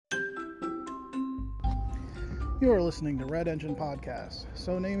You are listening to Red Engine Podcast,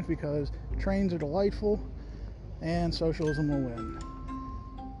 so named because trains are delightful and socialism will win.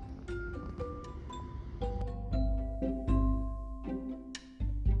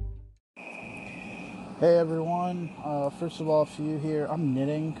 Hey everyone, first of all, if you hear, I'm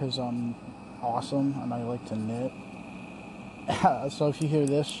knitting because I'm awesome and I like to knit. So if you hear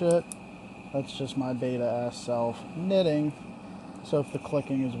this shit, that's just my beta ass self knitting. So if the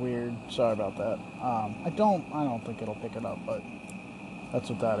clicking is weird, sorry about that. I don't think it'll pick it up, but that's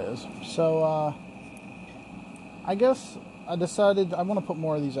what that is. So I guess I decided I want to put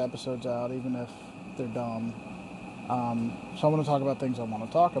more of these episodes out, even if they're dumb. So I want to talk about things I want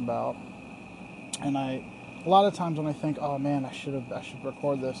to talk about. And a lot of times when I think, oh man, I should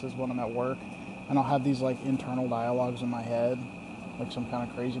record this, is when I'm at work, and I'll have these like internal dialogues in my head, like some kind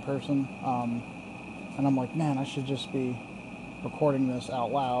of crazy person. And I'm like, man, I should just be recording this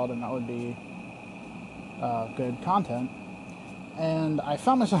out loud, and that would be good content. And I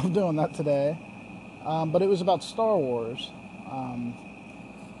found myself doing that today, but it was about Star Wars.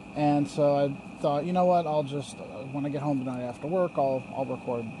 And so I thought, you know what, I'll just, when I get home tonight after work, I'll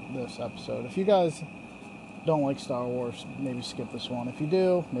record this episode. If you guys don't like Star Wars, maybe skip this one. If you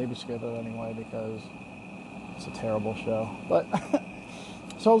do, maybe skip it anyway, because it's a terrible show. But,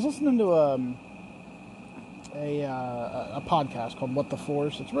 so I was listening to a podcast called What the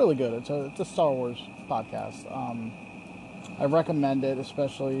Force. It's really good. It's a Star Wars podcast. I recommend it,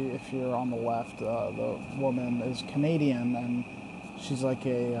 especially if you're on the left. The woman is Canadian, and she's like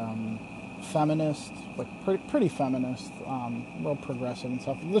a feminist, like pretty feminist, real progressive and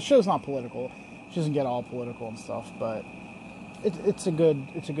stuff. The show's not political. She doesn't get all political and stuff, but it's a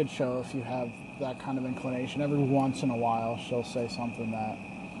good show if you have that kind of inclination. Every once in a while, she'll say something that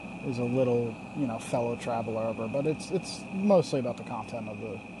is a little, fellow traveler over, but it's mostly about the content of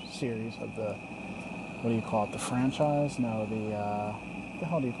the series, of the, what do you call it, the franchise? No, the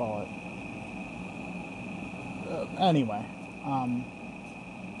hell do you call it? Anyway,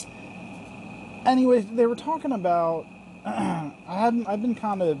 anyways, they were talking about, I've been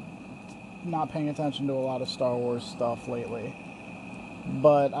kind of not paying attention to a lot of Star Wars stuff lately,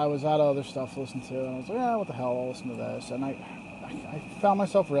 but I was out of other stuff to listen to, and I was like, what the hell, I'll listen to this, and I found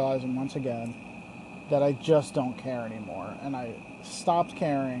myself realizing once again that I just don't care anymore, and I stopped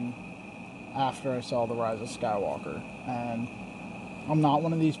caring after I saw The Rise of Skywalker. And I'm not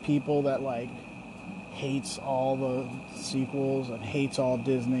one of these people that like hates all the sequels and hates all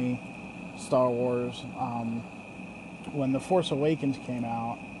Disney Star Wars. When The Force Awakens came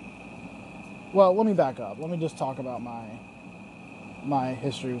out, well, let me back up. Let me just talk about my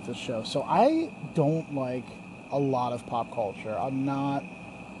history with this show. So I don't like a lot of pop culture. I'm not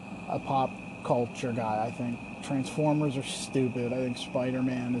a pop culture guy. I think Transformers are stupid. I think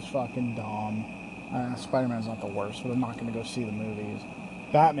Spider-Man is fucking dumb. Spider-Man's not the worst, but I'm not going to go see the movies.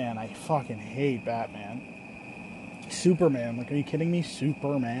 Batman, I fucking hate Batman. Superman, like, are you kidding me?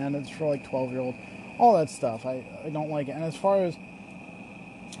 Superman, it's for like 12-year-olds. All that stuff, I don't like it. And as far as,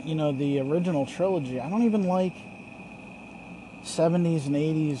 the original trilogy, I don't even like 70s and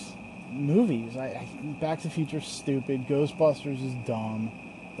 80s movies. Back to the Future's stupid. Ghostbusters is dumb.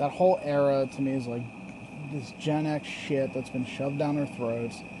 That whole era to me is like this Gen X shit that's been shoved down our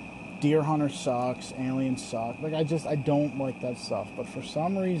throats. Deer Hunter sucks. Aliens suck. Like, I don't like that stuff. But for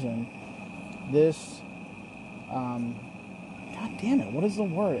some reason, this, God damn it, what is the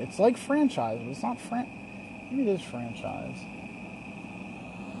word? It's like franchise, but it's not maybe it is franchise.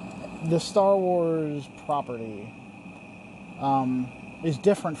 The Star Wars property is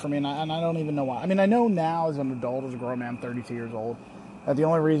different for me, and I don't even know why. I mean, I know now as an adult, as a grown man, 32 years old, that the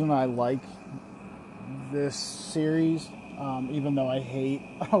only reason I like this series, even though I hate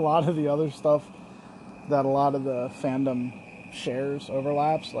a lot of the other stuff that a lot of the fandom shares,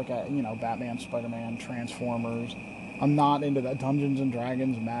 overlaps, like, Batman, Spider-Man, Transformers. I'm not into that. Dungeons and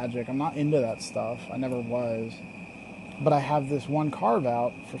Dragons, Magic. I'm not into that stuff. I never was. But I have this one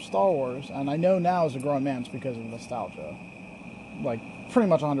carve-out for Star Wars, and I know now as a grown man it's because of nostalgia. Like, pretty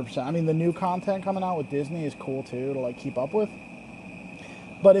much 100%. I mean, the new content coming out with Disney is cool, too, to, like, keep up with.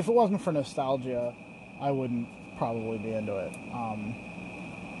 But if it wasn't for nostalgia, I wouldn't probably be into it.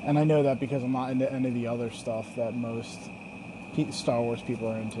 And I know that because I'm not into any of the other stuff that most Star Wars people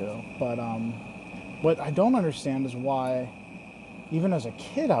are into. But what I don't understand is why, even as a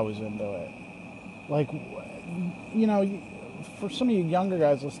kid, I was into it. Like, for some of you younger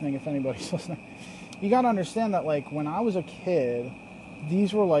guys listening, if anybody's listening, you gotta understand that, like, when I was a kid,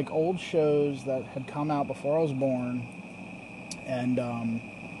 these were, like, old shows that had come out before I was born, and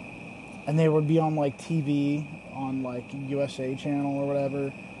they would be on, like, TV, on, like, USA Channel or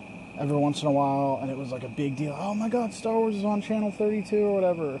whatever, every once in a while, and it was like a big deal. Oh my God, Star Wars is on channel 32 or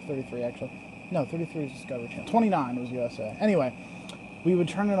whatever, or 33 actually. No, 33 is Discovery Channel. 29 was USA. Anyway, we would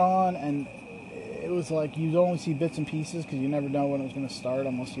turn it on, and it was like you'd only see bits and pieces because you never know when it was going to start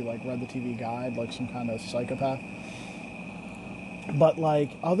unless you like read the TV guide like some kind of psychopath. But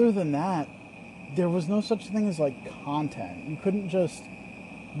like other than that, there was no such thing as like content. You couldn't just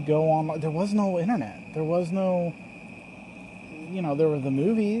go on. There was no internet. There was no. There were the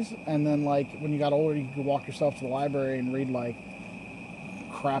movies, and then like when you got older, you could walk yourself to the library and read like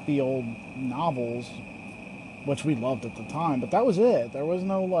crappy old novels, which we loved at the time. But that was it. There was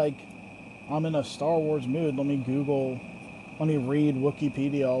no like, I'm in a Star Wars mood. Let me read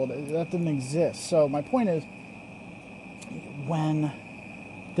Wikipedia. That didn't exist. So my point is, when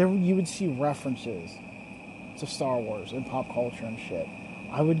you would see references to Star Wars in pop culture and shit,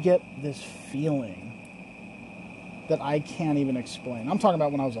 I would get this feeling that I can't even explain. I'm talking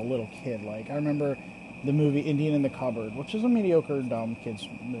about when I was a little kid. Like, I remember the movie Indian in the Cupboard, which is a mediocre, dumb kids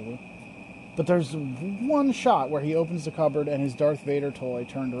movie. But there's one shot where he opens the cupboard and his Darth Vader toy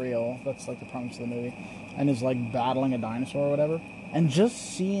turned real. That's like the premise of the movie. And is like battling a dinosaur or whatever. And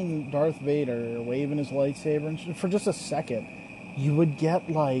just seeing Darth Vader waving his lightsaber and for just a second, you would get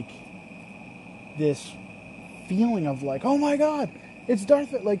like this feeling of like, oh my God, it's Darth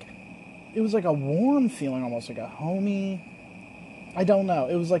Vader. Like, it was like a warm feeling, almost like a homey. I don't know.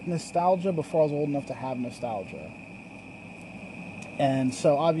 It was like nostalgia before I was old enough to have nostalgia. And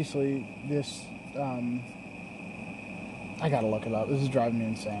so obviously this, I gotta look it up. This is driving me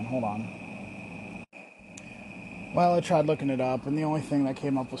insane. Hold on. Well, I tried looking it up, and the only thing that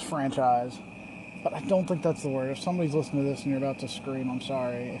came up was franchise. But I don't think that's the word. If somebody's listening to this and you're about to scream, I'm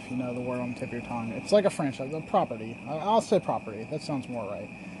sorry if you know the word on the tip of your tongue. It's like a franchise, a property. I'll say property. That sounds more right.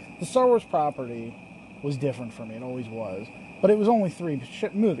 The Star Wars property was different for me. It always was. But it was only 3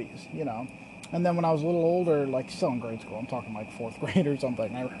 movies, And then when I was a little older, like still in grade school, I'm talking like 4th grade or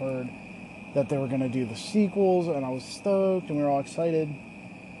something, I heard that they were going to do the sequels, and I was stoked, and we were all excited.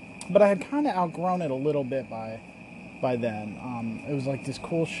 But I had kind of outgrown it a little bit by then. It was like this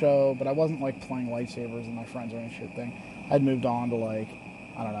cool show, but I wasn't like playing lightsabers with my friends or any shit thing. I'd moved on to like,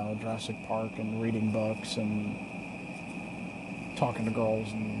 I don't know, Jurassic Park and reading books and talking to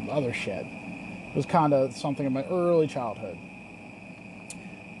girls and other shit. It was kind of something in my early childhood.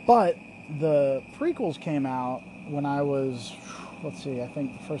 But the prequels came out when I was, let's see, I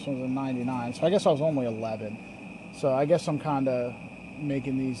think the first one was in 99, so I guess I was only 11. So I guess I'm kind of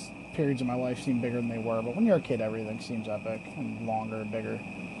making these periods of my life seem bigger than they were, but when you're a kid, everything seems epic and longer and bigger.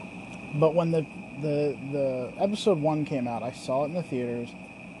 But when the episode 1 came out, I saw it in the theaters,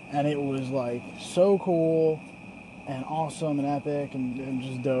 and it was like so cool and awesome and epic and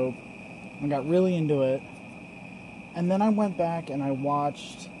just dope. I got really into it. And then I went back and I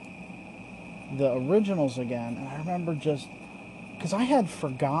watched the originals again, and I remember just, because I had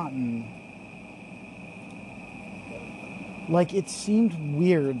forgotten, like, it seemed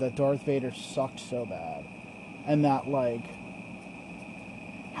weird that Darth Vader sucked so bad, and that, like,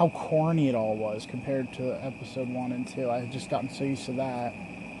 how corny it all was compared to episode 1 and 2. I had just gotten so used to that.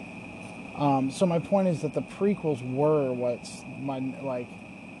 So my point is that the prequels were what's my, like,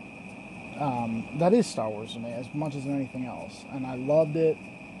 that is Star Wars to me as much as anything else, and I loved it.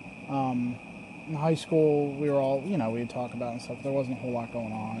 In high school, we were all, we'd talk about it and stuff. There wasn't a whole lot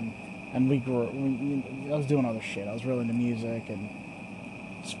going on, and I was doing other shit. I was really into music and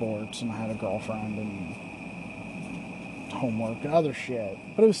sports, and I had a girlfriend and homework and other shit.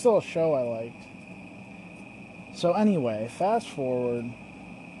 But it was still a show I liked. So anyway, fast forward,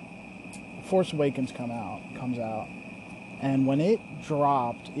 Force Awakens comes out, and when it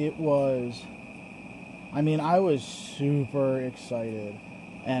dropped, it was, I was super excited.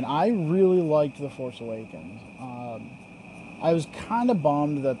 And I really liked The Force Awakens. I was kind of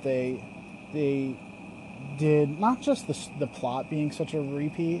bummed that they did not just the plot being such a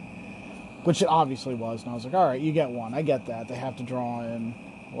repeat, which it obviously was. And I was like, all right, you get one. I get that. They have to draw in,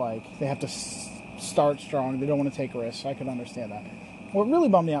 like, they have to start strong. They don't want to take risks. I could understand that. What really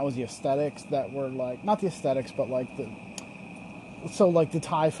bummed me out was the aesthetics that were, like, not the aesthetics, but, like, the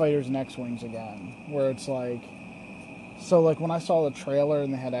TIE Fighters and X-Wings again, where it's like, so, like, when I saw the trailer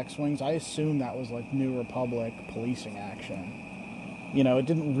and they had X-Wings, I assumed that was, like, New Republic policing action. It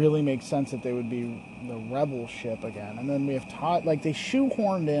didn't really make sense that they would be the Rebel ship again. And then we have they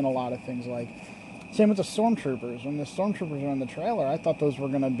shoehorned in a lot of things, like, same with the Stormtroopers. When the Stormtroopers were in the trailer, I thought those were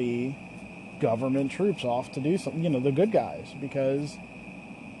going to be government troops off to do something, the good guys, because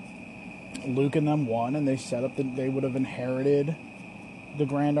Luke and them won, and they set up they would have inherited the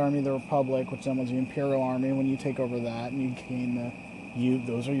Grand Army of the Republic, which then was the Imperial Army. When you take over that and you gain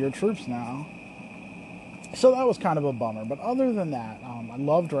those are your troops now. So that was kind of a bummer. But other than that, I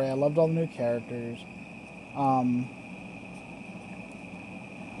loved Rey. I loved all the new characters.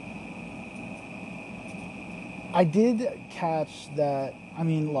 I did catch that. I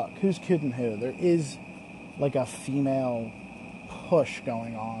mean, look, who's kidding who? There is like a female push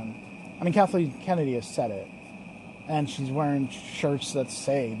going on. I mean, Kathleen Kennedy has said it. And she's wearing shirts that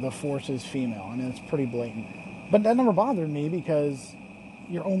say the Force is female. I mean, it's pretty blatant. But that never bothered me because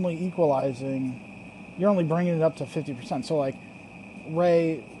you're only equalizing, you're only bringing it up to 50%. So, like,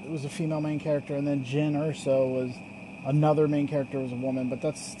 Rey was a female main character, and then Jyn Erso was another main character, was a woman, but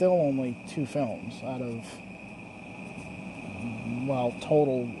that's still only 2 films out of, well,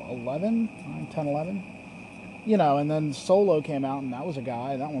 total 11, 9, 10, 11. You know, and then Solo came out, and that was a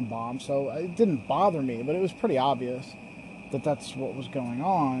guy, and that one bombed, so it didn't bother me, but it was pretty obvious that that's what was going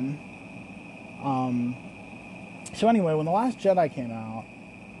on. So anyway, when The Last Jedi came out,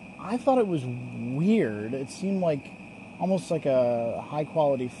 I thought it was weird. It seemed like almost like a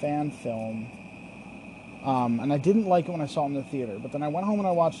high-quality fan film, and I didn't like it when I saw it in the theater, but then I went home and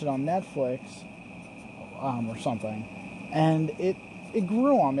I watched it on Netflix, or something, and it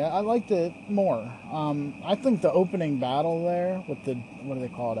grew on me. I liked it more. I think the opening battle there with the, what do they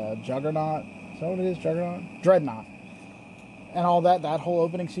call it, Juggernaut? Is that what it is, Juggernaut? Dreadnought. And all that whole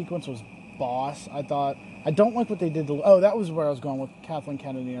opening sequence was boss. I thought, I don't like what they did that was where I was going with Kathleen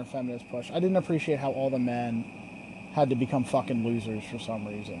Kennedy and her feminist push. I didn't appreciate how all the men had to become fucking losers for some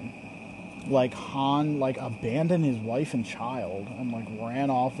reason. Like, Han, like, abandoned his wife and child and, like, ran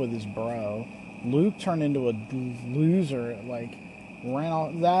off with his bro. Luke turned into a loser, like, ran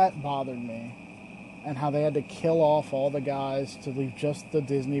off. That bothered me. And how they had to kill off all the guys to leave just the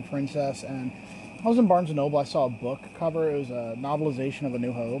Disney princess. And I was in Barnes & Noble. I saw a book cover. It was a novelization of A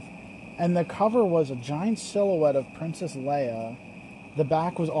New Hope. And the cover was a giant silhouette of Princess Leia. The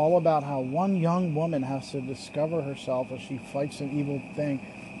back was all about how one young woman has to discover herself as she fights an evil thing,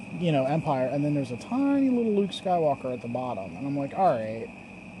 you know, Empire. And then there's a tiny little Luke Skywalker at the bottom. And I'm like, all right.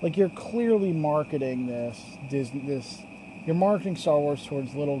 Like, you're clearly marketing you're marketing Star Wars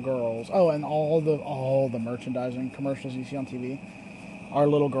towards little girls. Oh, and all the merchandising commercials you see on TV are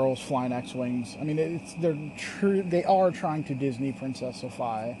little girls flying X-Wings. I mean, they are trying to Disney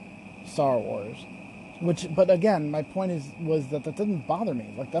princessify Star Wars. But again, my point was that didn't bother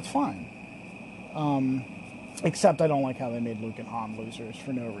me. Like, that's fine. Except I don't like how they made Luke and Han losers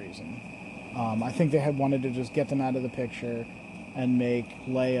for no reason. I think they had wanted to just get them out of the picture and make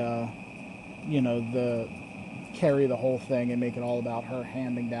Leia, you know, carry the whole thing and make it all about her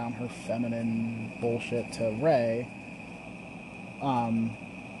handing down her feminine bullshit to Rey.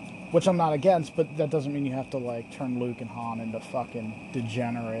 Which I'm not against, but that doesn't mean you have to, like, turn Luke and Han into fucking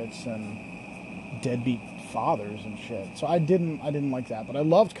degenerates and deadbeat fathers and shit. So I didn't like that, but I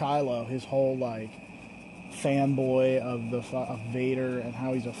loved Kylo, his whole, like, fanboy of Vader, and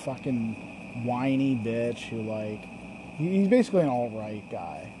how he's a fucking whiny bitch who, like, he's basically an alt-right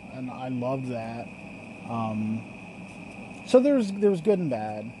guy, and I loved that. So there was good and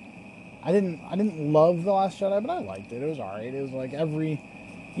bad. I didn't love The Last Jedi, but I liked it. It was alright. It was like every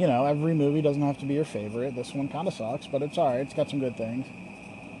movie doesn't have to be your favorite. This one kind of sucks, but it's alright. It's got some good things.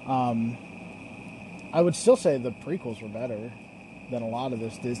 I would still say the prequels were better than a lot of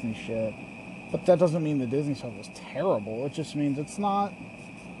this Disney shit, but that doesn't mean the Disney stuff was terrible. It just means it's not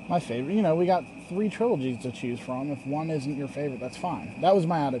my favorite. You know, we got 3 trilogies to choose from. If one isn't your favorite, that's fine. That was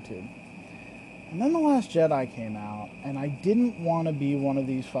my attitude. And then The Last Jedi came out, and I didn't want to be one of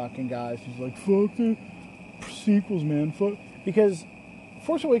these fucking guys who's like, fuck the sequels, man. Fuck. Because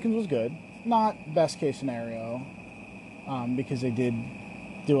Force Awakens was good. Not best case scenario, because they did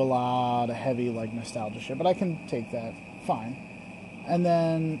do a lot of heavy, like, nostalgia shit, but I can take that. Fine. And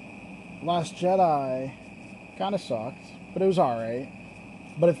then Last Jedi kind of sucked, but it was alright.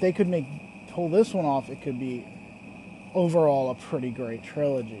 But if they could pull this one off, it could be overall a pretty great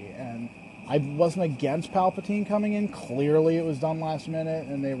trilogy. And I wasn't against Palpatine coming in. Clearly it was done last minute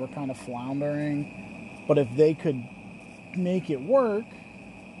and they were kind of floundering. But if they could make it work,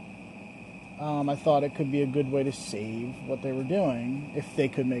 I thought it could be a good way to save what they were doing if they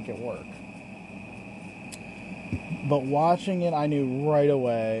could make it work. But watching it, I knew right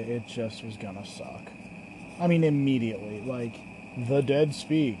away it just was gonna suck. I mean, immediately. Like, the dead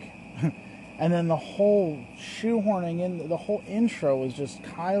speak. And then the whole shoehorning in, the whole intro was just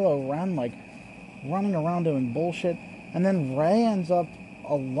Kylo Ren, like, running around doing bullshit. And then Rey ends up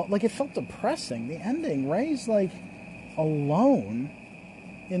alone. Like, it felt depressing. The ending, Rey's, like, alone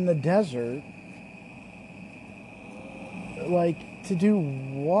in the desert. Like, to do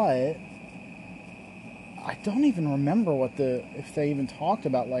what? I don't even remember if they even talked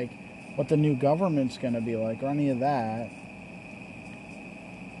about, like, what the new government's going to be like or any of that.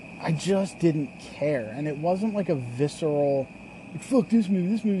 I just didn't care. And it wasn't like a visceral, like, fuck this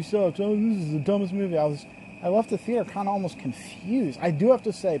movie sucks, oh, this is the dumbest movie. I left the theater kind of almost confused. I do have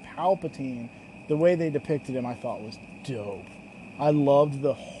to say, Palpatine, the way they depicted him, I thought was dope. I loved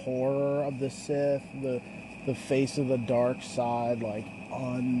the horror of the Sith, the face of the dark side, like,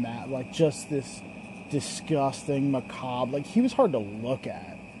 like, just this disgusting, macabre, like, he was hard to look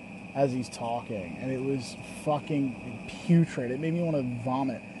at as he's talking, and it was fucking putrid. It made me want to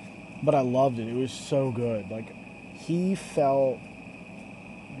vomit, but I loved it. It was so good. Like, he felt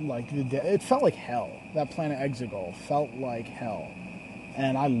like it felt like hell. That planet Exegol felt like hell,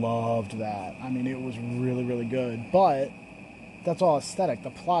 and I loved that. I mean, it was really, really good, but that's all aesthetic.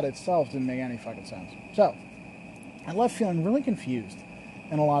 The plot itself didn't make any fucking sense. So, I left feeling really confused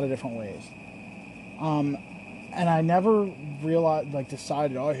in a lot of different ways. And I never realized, like,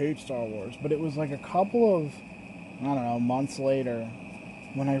 decided, oh, I hate Star Wars. But it was like a couple of, I don't know, months later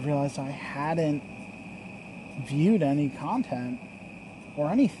when I realized I hadn't viewed any content or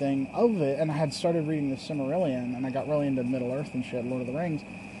anything of it. And I had started reading the Silmarillion, and I got really into Middle-earth and shit, Lord of the Rings.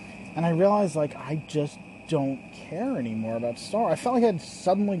 And I realized, like, I just don't care anymore about Star Wars. I felt like I had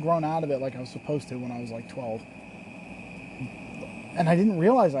suddenly grown out of it like I was supposed to when I was, like, 12. And I didn't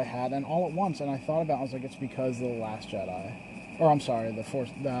realize I had, and all at once, and I thought about it, I was like, it's because of The Last Jedi. Or, I'm sorry, the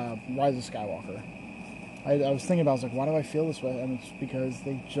Rise of Skywalker. I was thinking about it, I was like, why do I feel this way? And it's because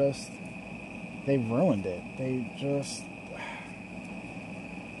they ruined it.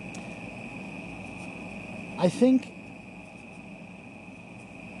 I think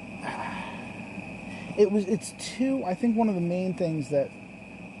I think one of the main things that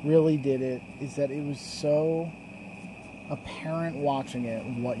really did it is that it was so apparent watching it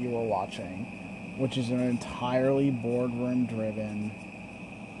what you were watching, which is an entirely boardroom-driven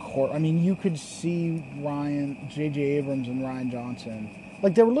court. I mean, you could see J.J. Abrams and Rian Johnson,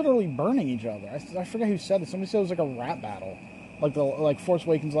 like, they were literally burning each other. I forget who said it. Somebody said it was like a rap battle, like Force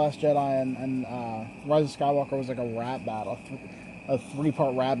Awakens, Last Jedi, and Rise of Skywalker was like a rap battle, a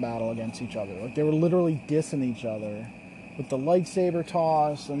 3-part rap battle against each other. Like, they were literally dissing each other with the lightsaber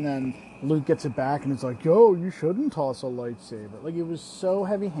toss, and then Luke gets it back and it's like, yo, you shouldn't toss a lightsaber. Like, it was so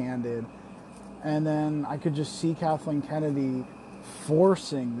heavy-handed. And then I could just see Kathleen Kennedy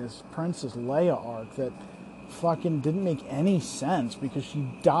forcing this Princess Leia arc that fucking didn't make any sense because she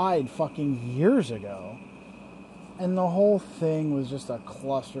died fucking years ago. And the whole thing was just a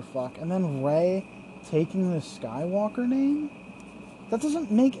clusterfuck. And then Rey taking the Skywalker name? That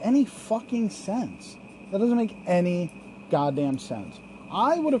doesn't make any fucking sense. That doesn't make any goddamn sense.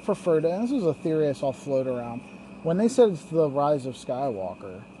 I would have preferred, and this is a theory I saw float around, when they said it's the Rise of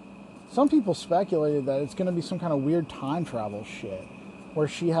Skywalker, some people speculated that it's going to be some kind of weird time travel shit, where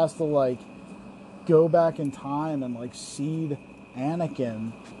she has to, like, go back in time and, like, seed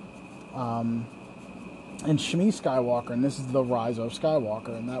Anakin, and Shmi Skywalker, and this is the Rise of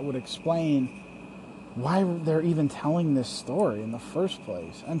Skywalker, and that would explain why they're even telling this story in the first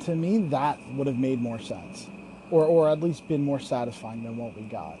place. And to me, that would have made more sense. Or at least been more satisfying than what we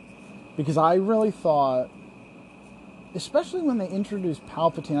got. Because I really thought, especially when they introduced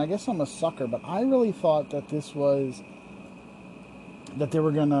Palpatine, I guess I'm a sucker, but I really thought that that they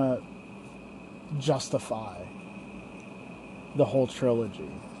were going to justify the whole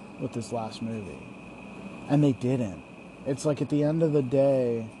trilogy with this last movie. And they didn't. It's like, at the end of the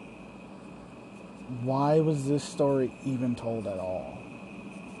day, why was this story even told at all?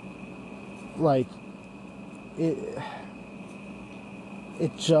 Like, it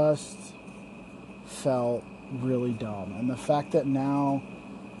just felt really dumb. And the fact that now,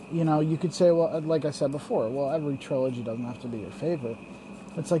 you know, you could say, well, like I said before, well, every trilogy doesn't have to be your favorite.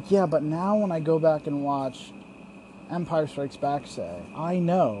 It's like, yeah, but now when I go back and watch Empire Strikes Back, say, I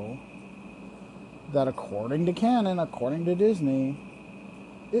know that according to canon, according to Disney,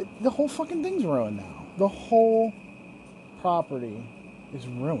 the whole fucking thing's ruined now. The whole property is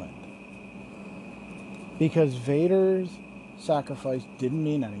ruined. Because Vader's sacrifice didn't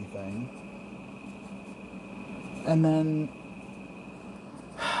mean anything. And then,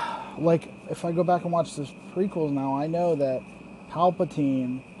 like, if I go back and watch this prequels now, I know that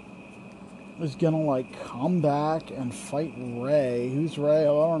Palpatine is gonna, like, come back and fight Rey. Who's Rey?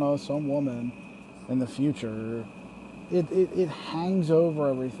 Oh, I don't know, some woman in the future. It hangs over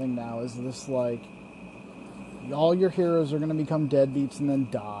everything now as this, like, all your heroes are gonna become deadbeats and then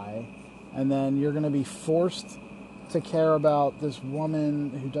die. And then you're going to be forced to care about this woman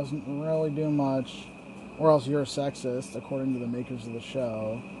who doesn't really do much, or else you're a sexist, according to the makers of the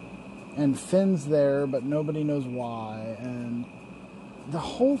show. and Finn's there, but nobody knows why, and the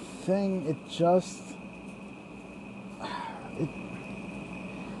whole thing, it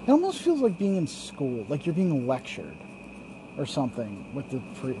almost feels like being in school, like you're being lectured or something with the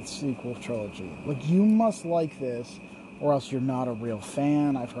sequel trilogy. Like, you must like this, or else you're not a real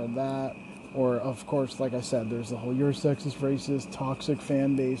fan. I've heard that. Or, of course, like I said, there's the whole you're sexist, racist, toxic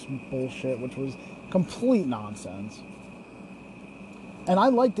fan base bullshit, which was complete nonsense. And I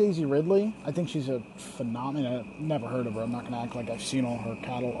like Daisy Ridley. I think she's a phenomenal. I've never heard of her. I'm not going to act like I've seen all her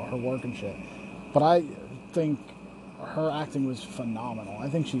her work and shit. But I think her acting was phenomenal. I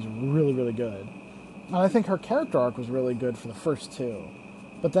think she's really, really good. And I think her character arc was really good for the first two.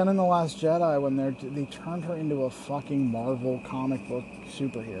 But then in The Last Jedi, when they turned her into a fucking Marvel comic book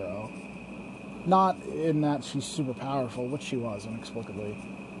superhero. Not in that she's super powerful, which she was inexplicably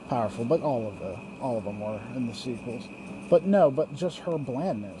powerful, but all of them were in the sequels. But no, but just her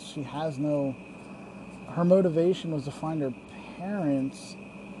blandness. She has no... Her motivation was to find her parents.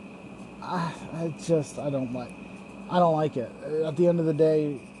 I don't like it. At the end of the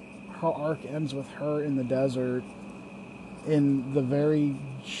day, her arc ends with her in the desert in the very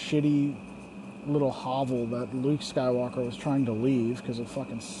shitty little hovel that Luke Skywalker was trying to leave because it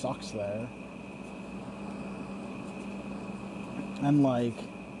fucking sucks there. And like,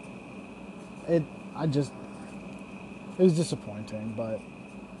 it was disappointing, but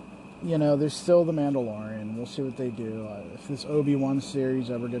you know, there's still The Mandalorian. We'll see what they do. If this Obi-Wan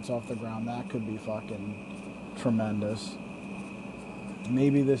series ever gets off the ground, that could be fucking tremendous.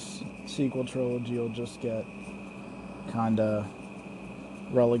 Maybe this sequel trilogy will just get kind of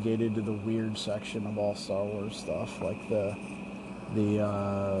relegated to the weird section of all Star Wars stuff, like the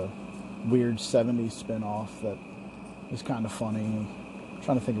weird 70s spin-off that is kind of funny. I'm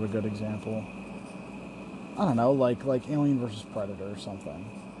trying to think of a good example. I don't know, like Alien vs. Predator or something.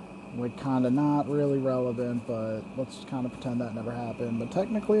 Like, kind of not really relevant, but let's kind of pretend that never happened. But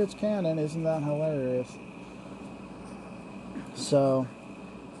technically it's canon. Isn't that hilarious? So,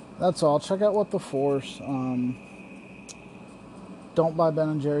 that's all. Check out What the Force. Don't buy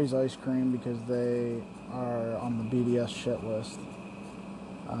Ben & Jerry's ice cream because they are on the BDS shit list.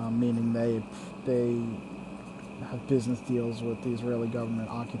 Meaning they have business deals with the Israeli government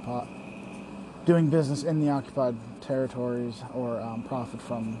doing business in the occupied territories, or profit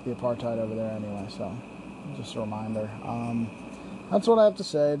from the apartheid over there anyway. So, just a reminder. That's what I have to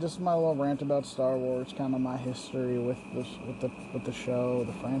say. Just my little rant about Star Wars, kind of my history with the show,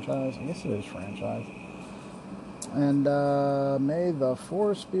 the franchise. I guess it is franchise. And may the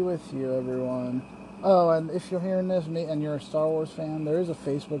Force be with you, everyone. Oh, and if you're hearing this and you're a Star Wars fan, there is a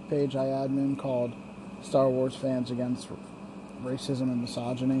Facebook page I admin called Star Wars Fans Against Racism and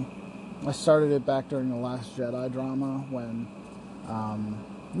Misogyny. I started it back during the Last Jedi drama when,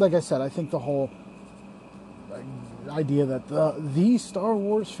 like I said, I think the whole idea that the Star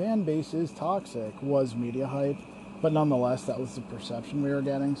Wars fan base is toxic was media hype, but nonetheless, that was the perception we were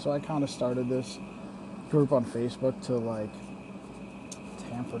getting. So I kind of started this group on Facebook to, like,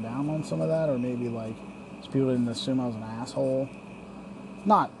 tamper down on some of that, or maybe, like, so people didn't assume I was an asshole.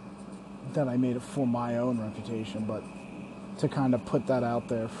 Not that I made it for my own reputation, but to kind of put that out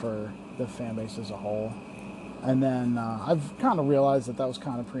there for the fan base as a whole. And then I've kind of realized that was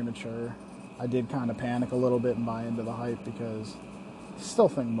kind of premature. I did kind of panic a little bit and buy into the hype because I still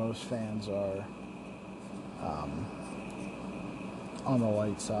think most fans are on the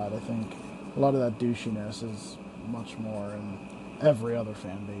light side. I think a lot of that douchiness is much more in every other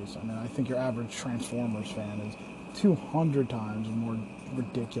fan base. I mean, I think your average Transformers fan is 200 times more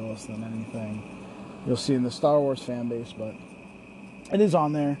ridiculous than anything you'll see in the Star Wars fan base, but it is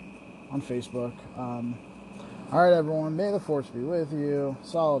on there, on Facebook. Alright, everyone, may the Force be with you.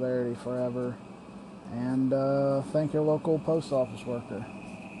 Solidarity forever. And thank your local post office worker.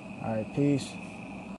 Alright, peace.